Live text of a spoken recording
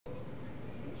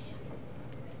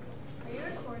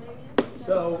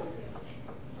So,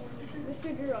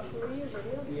 Mr. Grosso, are you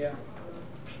video? yeah.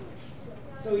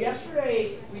 So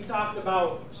yesterday we talked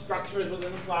about structures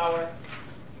within the flower,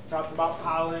 talked about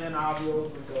pollen and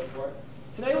ovules and so forth.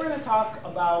 Today we're going to talk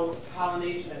about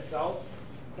pollination itself.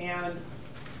 And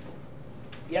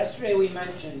yesterday we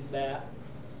mentioned that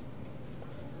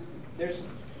there's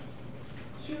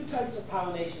two types of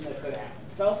pollination that could happen: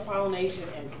 self-pollination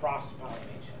and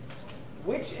cross-pollination.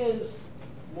 Which is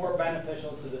more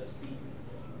beneficial to the species?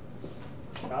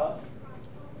 Bella?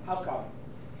 How come?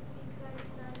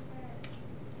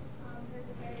 There's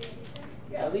a variation.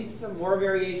 Yeah, it leads to more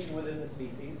variation within the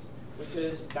species, which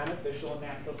is beneficial in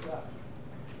natural selection.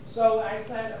 So I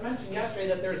mentioned yesterday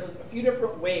that there's a few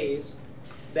different ways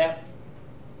that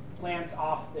plants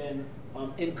often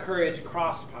encourage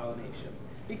cross-pollination.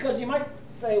 Because you might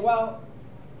say, well,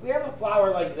 if we have a flower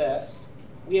like this,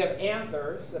 we have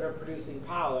anthers that are producing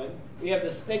pollen, we have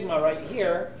the stigma right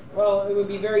here, well, it would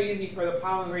be very easy for the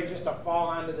pollen grain just to fall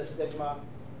onto the stigma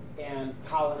and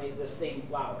pollinate the same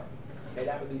flower. Okay,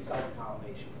 that would be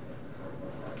self-pollination.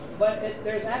 But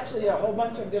there's actually a whole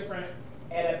bunch of different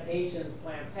adaptations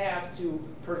plants have to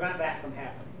prevent that from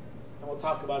happening. And we'll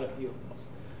talk about a few of those.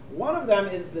 One of them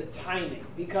is the timing,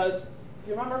 because if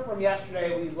you remember from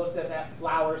yesterday, we looked at that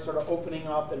flower sort of opening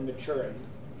up and maturing.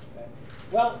 Okay?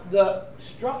 Well, the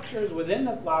structures within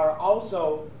the flower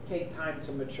also take time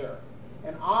to mature.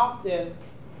 And often,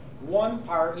 one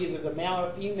part, either the male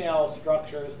or female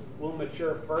structures, will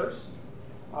mature first.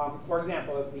 For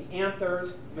example, if the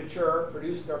anthers mature,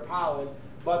 produce their pollen,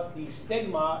 but the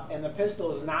stigma and the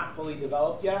pistil is not fully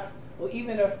developed yet, well,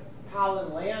 even if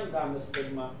pollen lands on the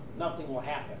stigma, nothing will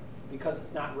happen because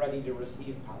it's not ready to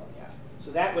receive pollen yet. So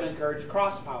that would encourage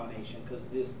cross-pollination, because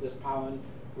this pollen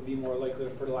would be more likely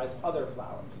to fertilize other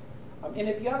flowers. And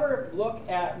if you ever look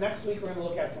at, next week we're going to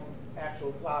look at some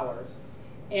actual flowers,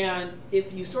 and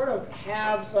if you sort of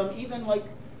have some, even like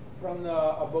from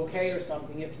a bouquet or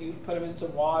something, if you put them in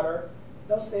some water,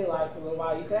 they'll stay alive for a little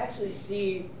while. You can actually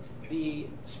see the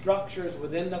structures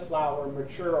within the flower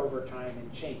mature over time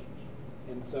and change.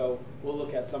 And so we'll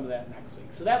look at some of that next week.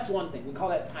 So that's one thing. We call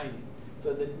that timing.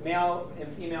 So the male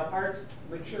and female parts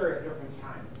mature at different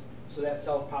times, so that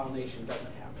self-pollination doesn't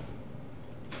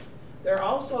happen. There are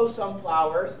also some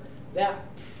flowers that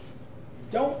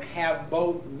don't have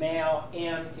both male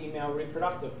and female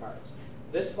reproductive parts.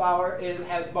 This flower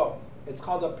has both. It's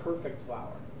called a perfect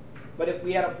flower. But if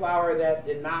we had a flower that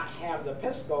did not have the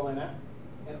pistil in it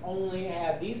and only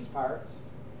had these parts,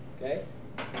 okay,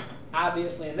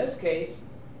 obviously in this case,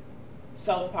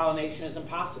 self-pollination is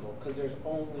impossible because there's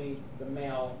only the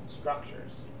male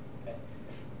structures. Okay?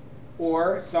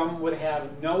 Or some would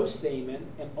have no stamen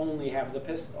and only have the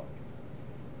pistil.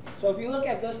 So if you look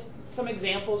at this, some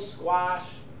examples,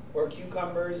 squash or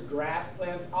cucumbers, grass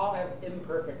plants, all have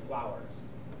imperfect flowers.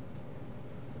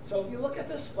 So if you look at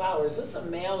this flower, is this a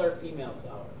male or female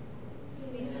flower?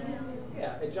 Female.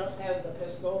 Yeah, it just has the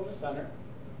pistil in the center,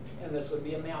 and this would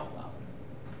be a male flower.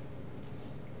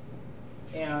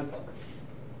 And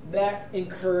that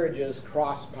encourages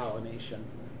cross-pollination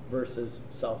versus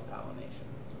self-pollination.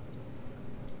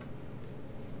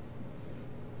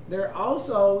 There are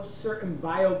also certain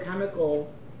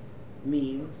biochemical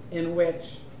means in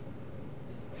which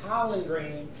pollen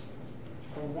grains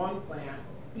from one plant,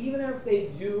 even if they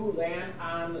do land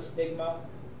on the stigma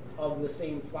of the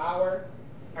same flower,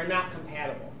 are not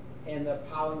compatible, and the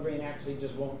pollen grain actually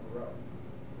just won't grow.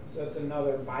 So it's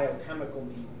another biochemical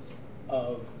means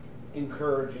of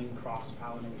encouraging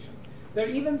cross-pollination. There are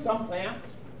even some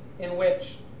plants in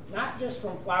which, not just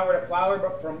from flower to flower,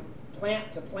 but from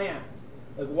plant to plant,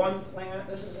 like one plant,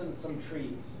 this is in some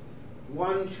trees.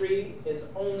 One tree is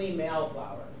only male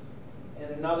flowers,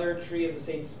 and another tree of the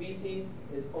same species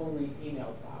is only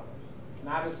female flowers. And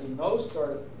obviously, in those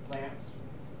sort of plants,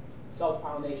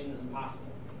 self-pollination is impossible.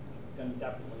 It's going to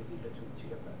definitely be between two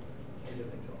different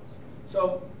individuals.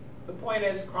 So the point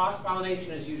is,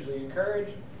 cross-pollination is usually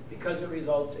encouraged because it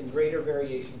results in greater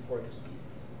variation for the species.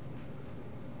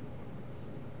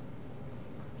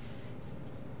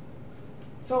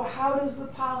 So how does the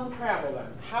pollen travel then?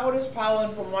 How does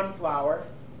pollen from one flower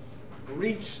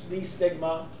reach the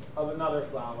stigma of another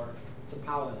flower to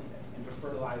pollinate it and to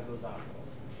fertilize those ovules?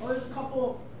 Well, there's a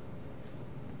couple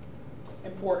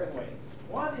important ways.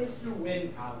 One is through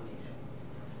wind pollination.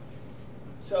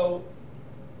 So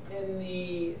in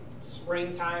the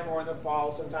springtime or in the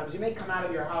fall, sometimes you may come out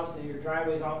of your house and your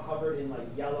driveway is all covered in like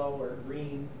yellow or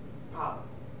green pollen.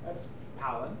 That's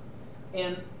pollen.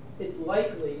 And it's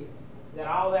likely that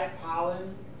all that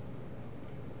pollen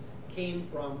came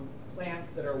from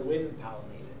plants that are wind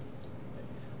pollinated.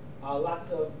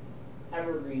 Lots of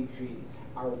evergreen trees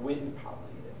are wind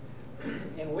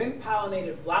pollinated. And wind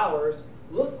pollinated flowers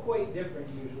look quite different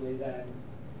usually than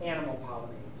animal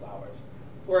pollinated flowers.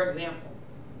 For example,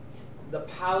 the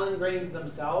pollen grains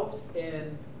themselves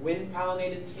in wind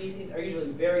pollinated species are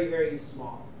usually very, very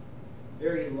small,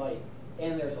 very light,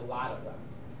 and there's a lot of them.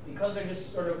 Because they're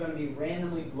just sort of going to be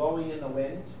randomly blowing in the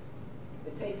wind,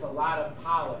 it takes a lot of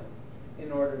pollen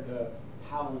in order to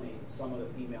pollinate some of the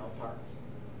female parts.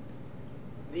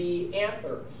 The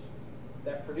anthers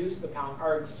that produce the pollen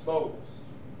are exposed,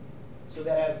 so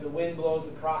that as the wind blows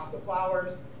across the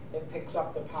flowers, it picks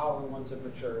up the pollen once it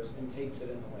matures and takes it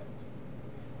in the wind.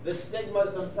 The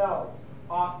stigmas themselves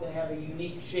often have a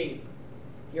unique shape.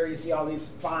 Here you see all these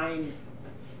fine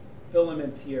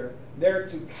filaments here. They're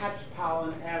to catch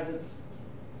pollen as it's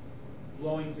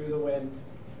blowing through the wind.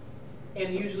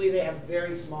 And usually they have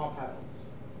very small petals,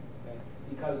 okay?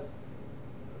 Because it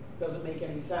doesn't make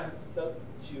any sense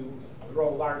to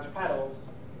grow large petals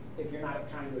if you're not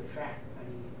trying to attract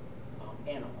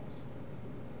any animals.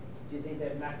 Do you think they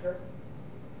have nectar?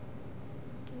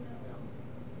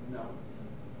 No.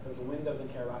 Because the wind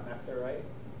doesn't care about nectar, right?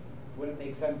 Wouldn't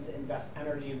make sense to invest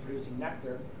energy in producing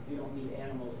nectar if you don't need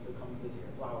animals to come visit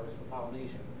your flowers for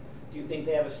pollination. Do you think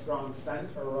they have a strong scent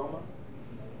or aroma?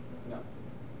 No.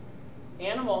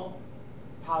 Animal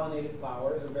pollinated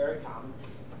flowers are very common.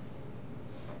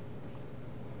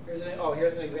 Here's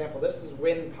an example. This is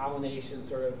wind pollination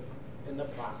sort of in the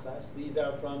process. These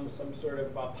are from some sort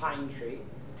of pine tree.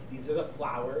 These are the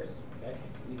flowers. Okay?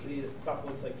 You can see this stuff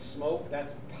looks like smoke.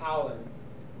 That's pollen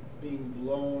being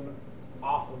blown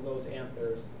off of those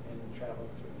anthers and traveling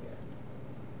through the air.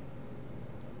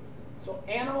 So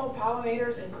animal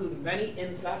pollinators include many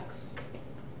insects,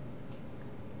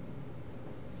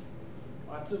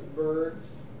 lots of birds,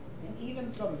 and even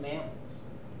some mammals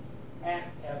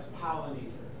act as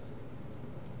pollinators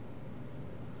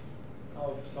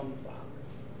of some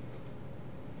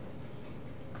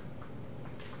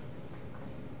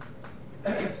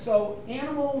flowers. So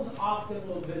animals often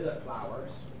will visit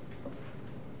flowers.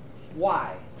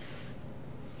 Why?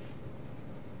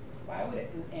 Why would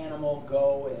an animal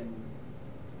go and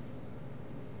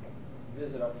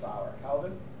visit a flower?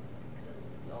 Calvin?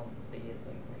 Because they get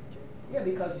like nectar. Yeah,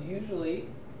 because usually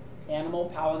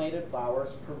animal pollinated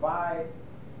flowers provide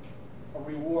a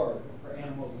reward for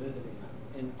animals visiting them.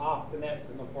 And often that's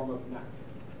in the form of nectar.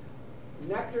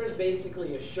 Nectar is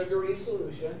basically a sugary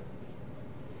solution.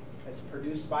 It's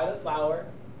produced by the flower,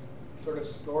 sort of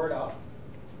stored up.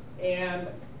 And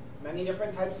many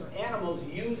different types of animals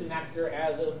use nectar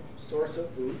as a source of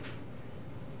food.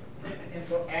 And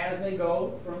so as they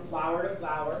go from flower to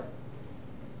flower,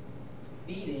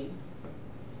 feeding,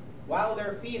 while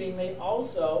they're feeding, they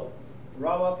also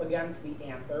rub up against the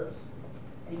anthers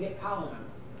and get pollen on them.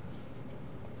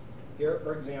 Here,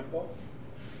 for example,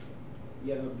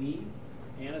 you have a bee,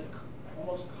 and it's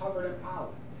almost covered in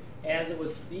pollen. As it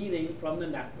was feeding from the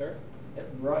nectar,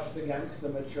 it brushed against the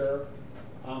mature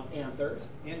anthers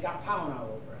and got pollen all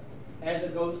over it. As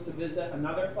it goes to visit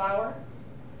another flower,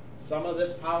 some of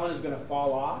this pollen is going to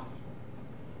fall off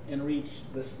and reach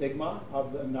the stigma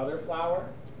of another flower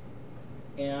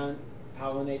and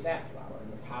pollinate that flower.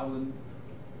 And the pollen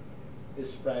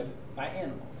is spread by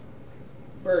animals.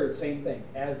 Birds, same thing.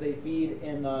 As they feed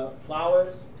in the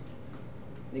flowers,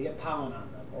 they get pollen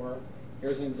on them. Or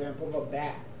here's an example of a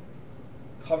bat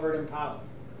covered in pollen.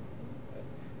 Okay.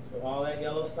 So all that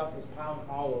yellow stuff is pollen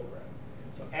all over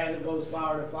it. So as it goes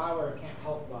flower to flower, it can't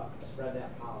help but spread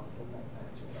that pollen from one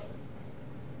patch to the other.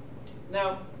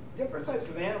 Now, different types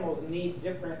of animals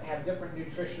have different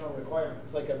nutritional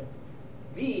requirements. Like a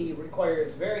bee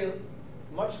requires very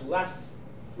much less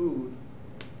food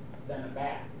than a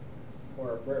bat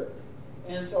or a bird.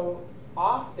 And so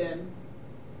often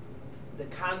the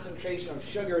concentration of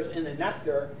sugars in the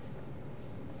nectar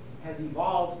has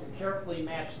evolved to carefully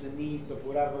match the needs of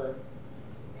whatever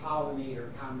pollinator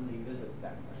commonly visits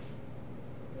that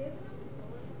place.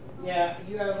 Yeah,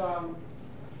 you have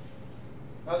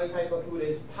another type of food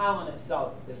is pollen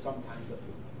itself is sometimes a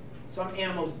food. Some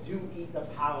animals do eat the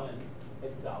pollen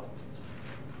itself.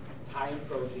 It's high in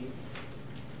protein.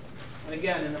 And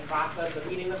again, in the process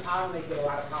of eating the pollen, they get a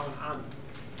lot of pollen on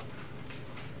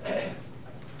them.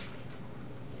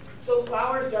 So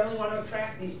flowers generally want to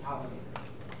attract these pollinators.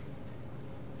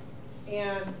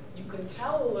 And you can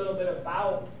tell a little bit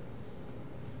about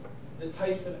the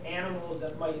types of animals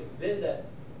that might visit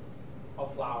a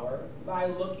flower by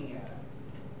looking at it.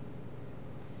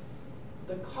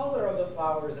 The color of the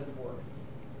flower is important.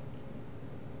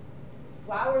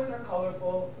 Flowers are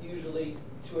colorful usually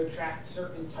to attract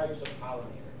certain types of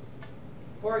pollinators.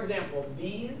 For example,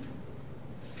 bees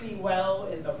see well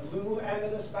in the blue end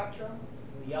of the spectrum,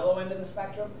 the yellow end of the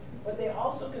spectrum, but they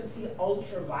also can see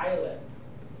ultraviolet.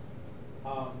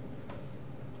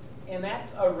 And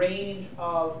that's a range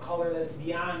of color that's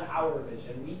beyond our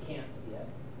vision. We can't see it,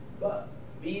 but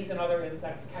bees and other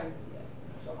insects can see it.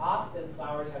 So often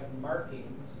flowers have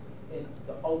markings in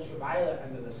the ultraviolet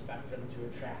end of the spectrum to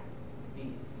attract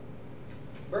bees.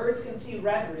 Birds can see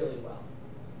red really well.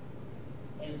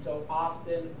 And so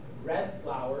often red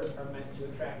flowers are meant to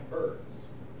attract birds.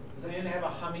 Does anyone have a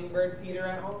hummingbird feeder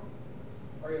at home?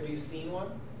 Or have you seen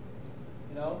one?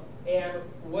 You know? And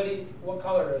what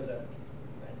color is it?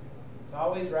 Red. It's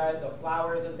always red. The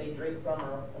flowers that they drink from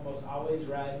are almost always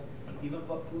red. Even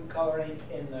put food coloring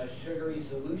in the sugary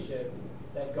solution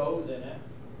that goes in it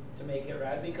to make it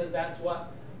red, because that's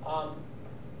what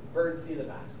birds see the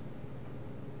best.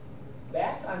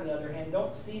 Bats, on the other hand,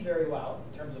 don't see very well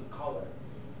in terms of color,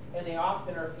 and they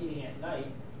often are feeding at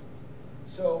night.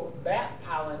 So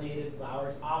bat-pollinated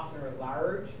flowers often are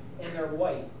large and they're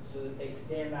white, so that they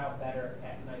stand out better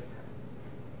at nighttime.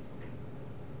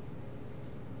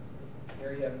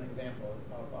 Here you have an example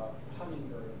of a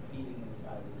hummingbird feeding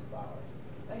inside these flowers.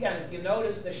 Again, if you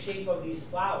notice the shape of these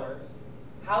flowers,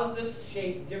 how's this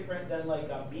shape different than like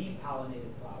a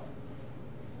bee-pollinated flower?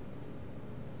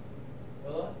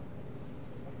 Willa?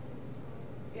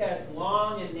 Yeah, it's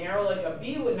long and narrow. Like a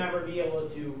bee would never be able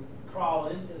to crawl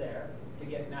into there to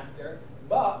get nectar,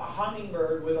 but a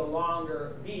hummingbird with a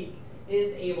longer beak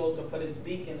is able to put its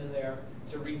beak into there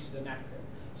to reach the nectar.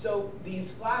 So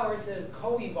these flowers have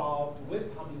co-evolved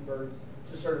with hummingbirds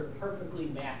to sort of perfectly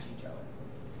match each other.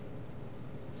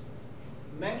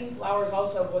 Many flowers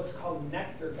also have what's called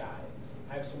nectar guides.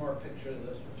 I have some more pictures of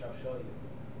this which I'll show you.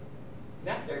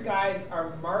 Nectar guides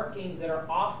are markings that are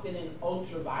often in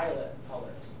ultraviolet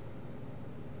colors.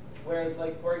 Whereas,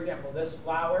 like, for example, this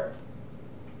flower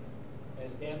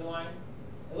is dandelion.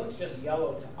 It looks just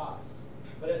yellow to us.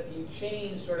 But if you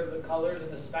change sort of the colors in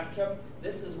the spectrum,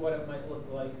 this is what it might look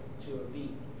like to a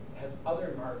bee. It has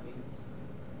other markings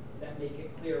that make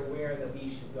it clear where the bee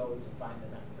should go to find the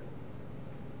nectar.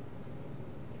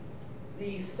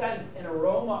 The scent and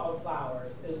aroma of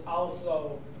flowers is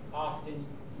also often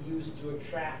used to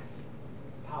attract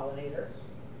pollinators.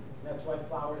 That's why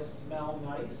flowers smell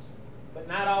nice. But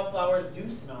not all flowers do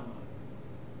smell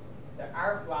nice. There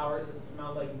are flowers that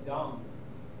smell like dung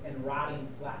and rotting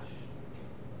flesh.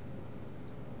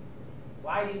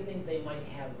 Why do you think they might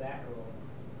have that aroma?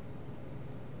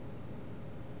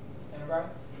 Anybody?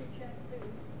 To attract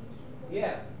certain species.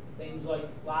 Yeah, things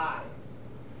like flies,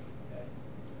 okay,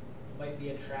 might be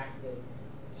attracted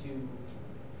to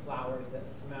flowers that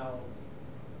smell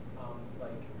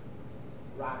like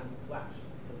rotting flesh,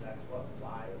 because that's what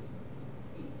flies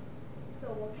eat. So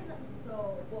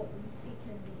what we see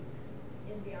can be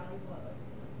in reality what,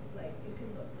 like it can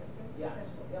look different? Yes. than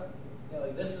what we Yep. see. Yeah,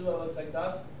 like this is what it looks like to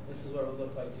us. This is what it would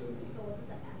look like to a bee. So what does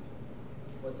that actually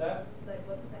mean? What's that? Like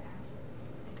what does that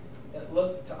actually mean? It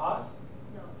looked to us.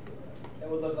 No, to it. It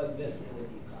would look like this to the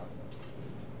bee, probably.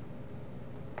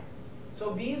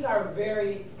 So bees are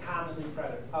very commonly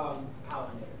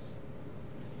pollinators.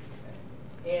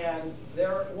 Okay? And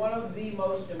they're one of the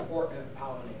most important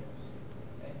pollinators.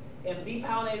 Okay? And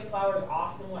bee-pollinated flowers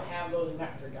often will have those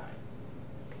nectar guides.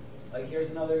 Like here's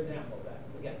another example of that.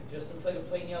 Again, just looks like a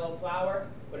plain yellow flower,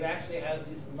 but it actually has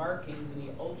these markings in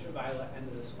the ultraviolet end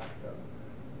of the spectrum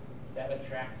that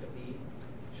attract the bee,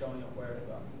 showing it where to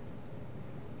go.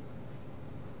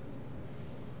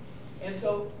 And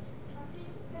so,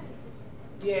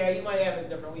 yeah, you might have it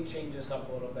different. We changed this up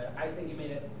a little bit. I think you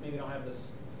made it, maybe don't have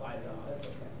this slide at all. That's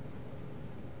okay.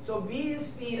 So bees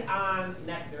feed on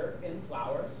nectar in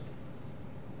flowers.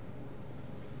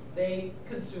 They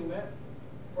consume it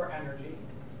for energy.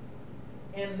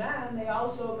 And then they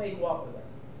also make what with it?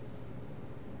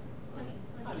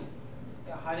 Honey.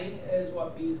 Yeah, honey is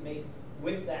what bees make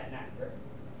with that nectar.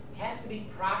 It has to be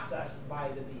processed by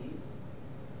the bees.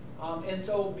 And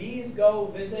so bees go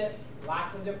visit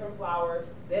lots of different flowers.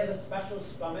 They have a special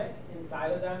stomach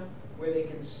inside of them where they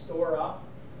can store up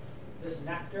this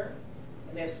nectar.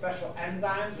 And they have special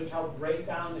enzymes which help break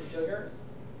down the sugars.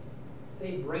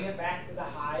 They bring it back to the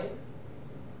hive.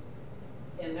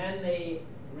 And then they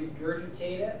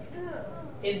regurgitate it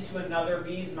into another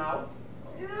bee's mouth.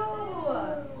 Ew.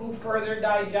 Who further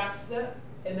digests it.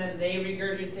 And then they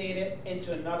regurgitate it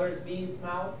into another bee's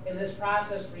mouth. And this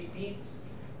process repeats,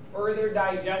 further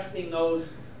digesting those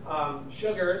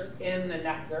sugars in the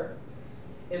nectar.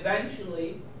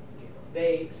 Eventually,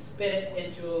 they spit it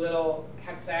into a little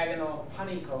hexagonal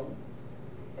honeycomb.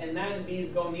 And then bees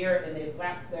go near it and they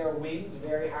flap their wings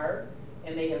very hard.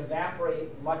 And they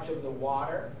evaporate much of the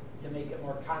water to make it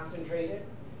more concentrated,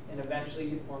 and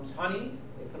eventually it forms honey.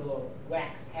 They put a little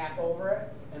wax cap over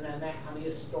it, and then that honey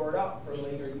is stored up for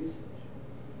later usage.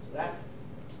 So that's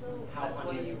how That's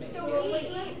honey why is you made. So So we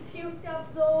wait, eat puked up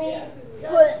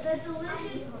Yeah. the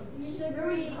delicious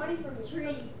sugary honey from a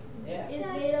tree Yeah. is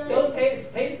made of Still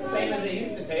tastes the same as it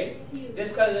used to taste,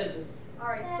 just because it's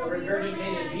Alright, so we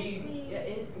regurgitated bee. Yeah,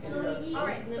 it So does. we eat,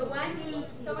 alright, so when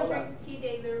someone drinks tea,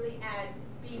 they literally add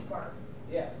bee barf.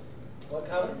 Yes. What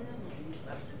color?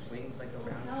 That's its wings, like the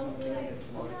round, like a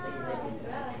small thing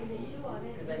they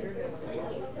can because I heard that when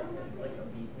they eat stuff, it's like a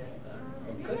bee's nest.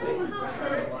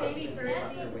 Baby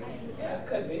birds Yeah, it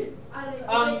could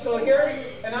be. So here,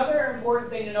 another important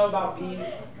thing to know about bees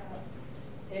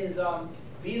is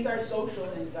bees are social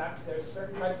insects. There's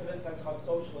certain types of insects called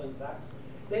social insects.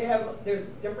 There's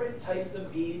different types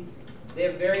of bees. They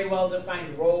have very well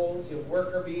defined roles. You have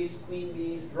worker bees, queen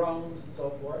bees, drones, and so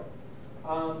forth.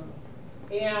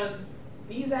 And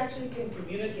bees actually can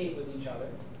communicate with each other.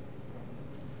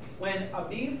 When a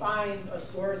bee finds a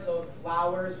source of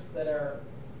flowers that are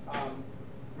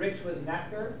rich with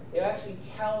nectar, they actually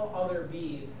tell other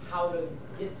bees how to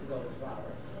get to those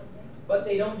flowers. But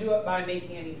they don't do it by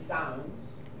making any sounds.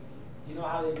 Do you know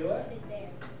how they do it?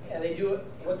 Yeah, they do it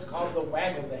what's called the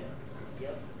waggle dance.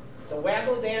 Yep. The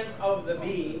waggle dance of the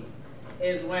bee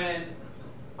is when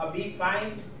a bee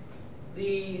finds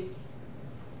the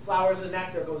flowers with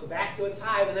nectar, goes back to its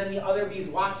hive, and then the other bees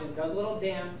watch it, does a little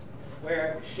dance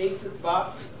where it shakes its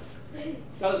butt,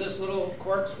 does this little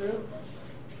corkscrew,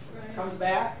 comes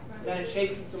back, then it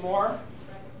shakes it some more,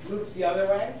 loops the other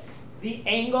way. The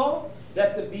angle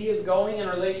that the bee is going in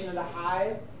relation to the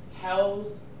hive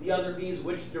tells the other bees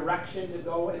which direction to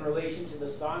go in relation to the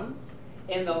sun,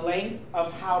 and the length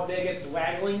of how big its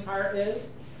waggling part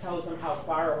is tells them how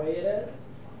far away it is,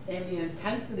 and the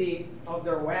intensity of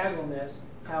their waggleness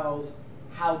tells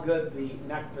how good the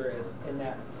nectar is in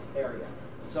that area.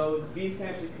 So bees can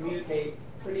actually communicate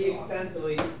pretty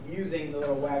extensively using the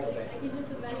little waggle dance.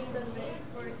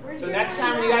 So next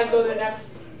time when you guys go to the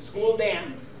next school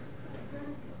dance,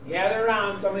 gather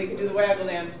around, somebody can do the waggle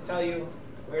dance and tell you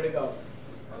where to go.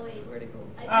 Where to go?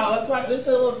 Oh, let's watch this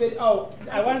a little bit. Oh,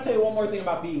 I want to tell you one more thing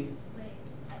about bees.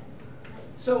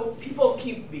 So people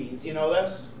keep bees, you know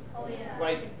this? Oh yeah.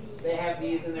 Like they have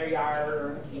bees in their yard or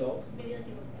in the field.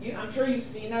 I'm sure you've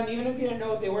seen them, even if you didn't know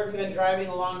what they were. If you've been driving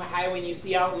along the highway and you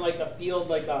see out in like a field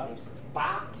like a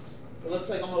box, it looks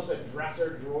like almost a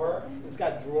dresser drawer. It's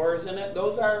got drawers in it.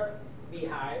 Those are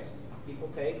beehives people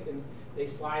take and they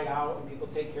slide out and people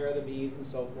take care of the bees and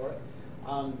so forth.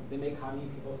 They make honey,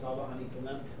 people sell the honey from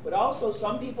them. But also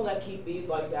some people that keep bees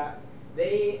like that,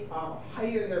 they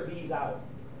hire their bees out.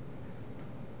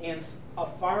 And a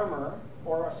farmer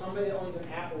or somebody that owns an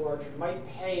apple orchard might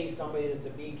pay somebody that's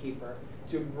a beekeeper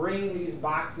to bring these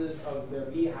boxes of their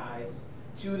beehives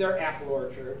to their apple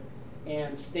orchard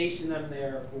and station them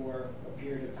there for a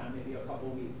period of time, maybe a couple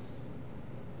weeks.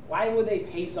 Why would they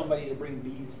pay somebody to bring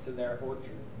bees to their orchard?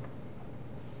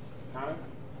 Huh?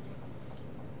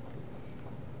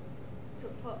 To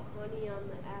put honey on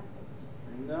the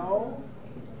apples. No.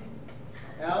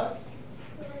 Alex?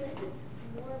 This is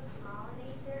more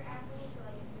pollinate their apples, so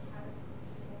like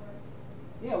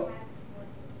have more. Yeah.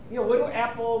 Yeah. What do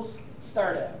apples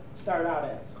start out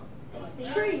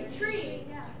as? Tree.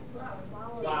 Yeah.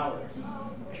 Flowers.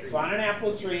 So on an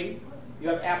apple tree, you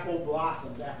have apple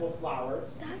blossoms, apple flowers.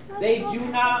 They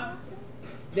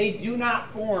do not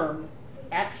form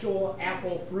actual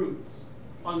apple fruits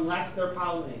unless they're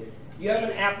pollinated. You have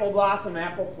an apple blossom,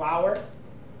 apple flower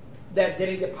that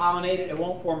didn't get pollinated, it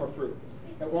won't form a fruit.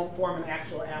 It won't form an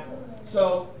actual apple.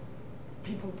 So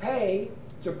people pay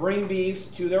to bring bees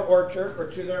to their orchard or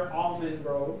to their almond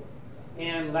grove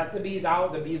and let the bees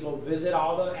out. The bees will visit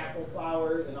all the apple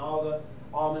flowers and all the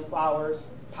almond flowers,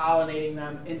 pollinating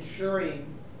them, ensuring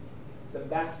the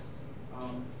best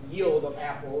yield of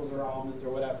apples or almonds or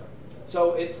whatever.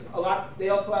 So it's a lot.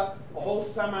 They'll put a whole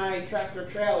semi-tractor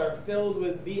trailer filled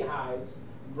with beehives,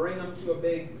 bring them to a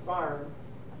big farm,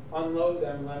 unload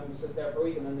them, let them sit there for a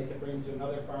week, and then they can bring them to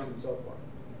another farm and so forth.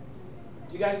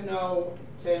 Do you guys know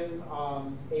Tim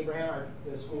Abraham,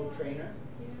 the school trainer?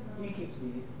 He keeps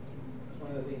bees. It's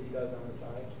one of the things he does on the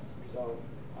side. So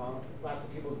lots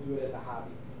of people do it as a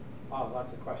hobby.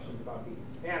 Lots of questions about bees.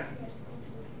 Anna?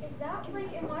 Is that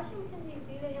like in Washington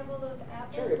D.C. they have all those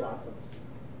apples? Cherry blossoms.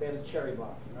 They have a cherry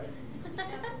blossom, right?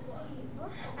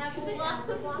 Apple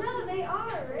blossom. No, they are,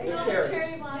 right? They're No, cherries.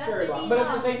 cherry blossom. Cherry blossom. But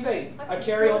it's the same thing. A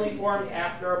cherry only forms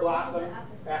after a blossom,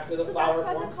 after the flower That's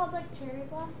why forms. they're called like cherry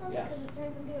blossom? Yes. Because it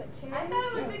turns into a cherry. I thought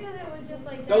it was Yeah. because it was just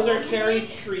like Those that are one cherry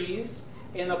thing. trees,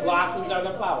 and the blossoms are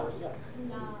the flowers, yes.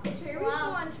 Cherry was the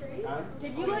one on trees. Huh?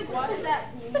 Did you like watch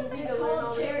that movie to learn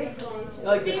all this information?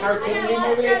 Like the cartoon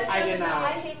movie? I did I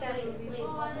not. hate that movie.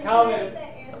 Calvin,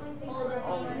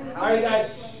 How are you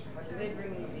guys? do they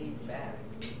bring bees back?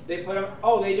 They put them.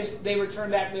 Oh, they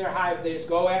return back to their hive. They just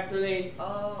go after they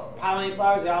Oh. pollinate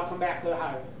flowers. They all come back to the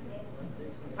hive.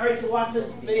 All right, so watch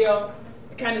this video.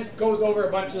 It kind of goes over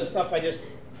a bunch of the stuff I just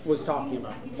was talking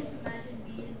about. You just imagine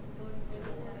bees going through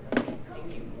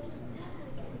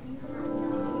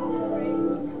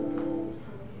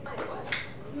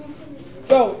the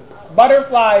So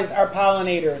butterflies are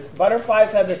pollinators.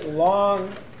 Butterflies have this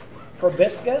long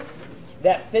proboscis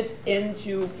that fits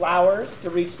into flowers to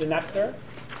reach the nectar.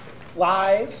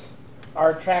 Flies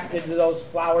are attracted to those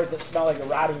flowers that smell like a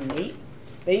rotting meat.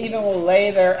 They even will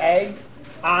lay their eggs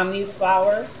on these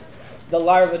flowers. The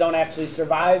larvae don't actually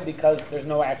survive because there's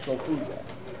no actual food there.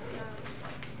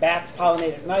 Bats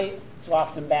pollinate at night, so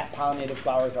often bat-pollinated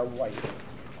flowers are white.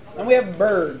 And we have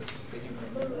birds.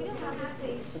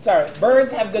 It's all right.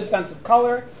 Birds have good sense of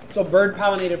color, so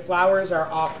bird-pollinated flowers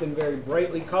are often very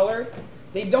brightly colored.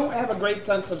 They don't have a great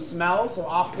sense of smell, so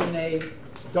often they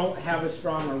don't have a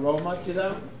strong aroma to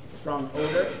them, strong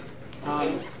odor.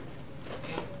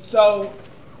 So,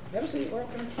 you ever see it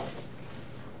working?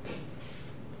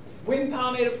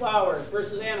 Wind-pollinated flowers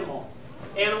versus animal.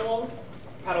 Animals,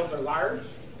 petals are large,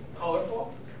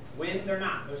 colorful. Wind, they're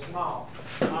not. They're small,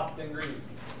 often green.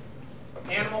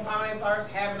 Animal-pollinated flowers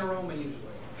have an aroma usually.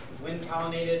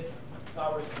 Wind-pollinated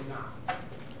flowers do not.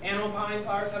 Animal-pollinated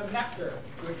flowers have nectar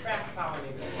to attract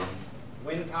pollinators.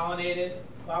 Wind-pollinated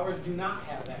flowers do not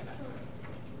have that nectar.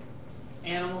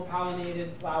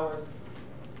 Animal-pollinated flowers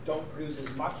don't produce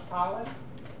as much pollen.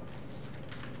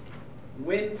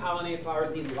 Wind-pollinated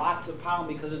flowers need lots of pollen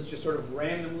because it's just sort of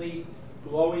randomly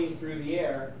blowing through the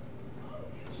air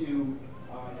to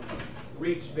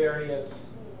reach various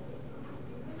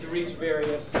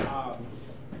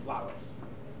flowers.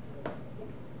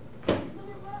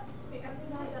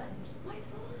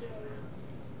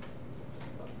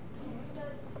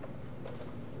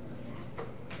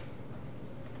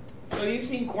 So you've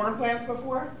seen corn plants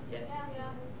before? Yes.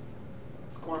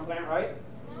 It's a corn plant, right?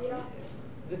 Yeah.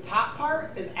 The top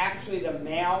part is actually the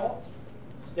male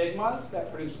stigmas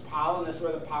that produce pollen. This is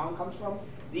where the pollen comes from.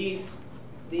 The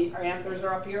anthers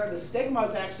are up here. The stigma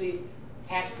is actually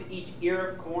attached to each ear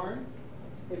of corn.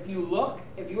 If you look,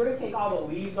 if you were to take all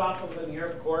the leaves off of an ear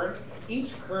of corn,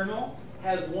 each kernel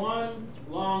has one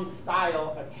long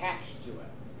style attached to it.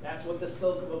 That's what the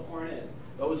silk of a corn is.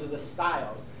 Those are the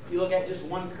styles. If you look at just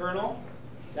one kernel,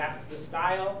 that's the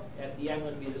style. At the end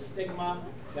would be the stigma.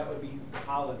 That would be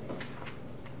pollinated.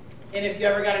 And if you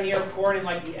ever got an ear of corn and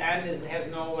like the end has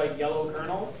no like yellow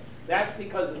kernels, that's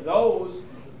because those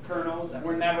kernels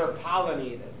were never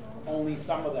pollinated. Only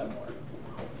some of them were.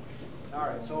 All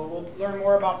right, so we'll learn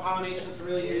more about pollination. It's a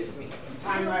really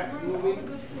time-lapse movie.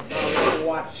 We'll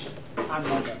watch on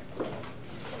Monday.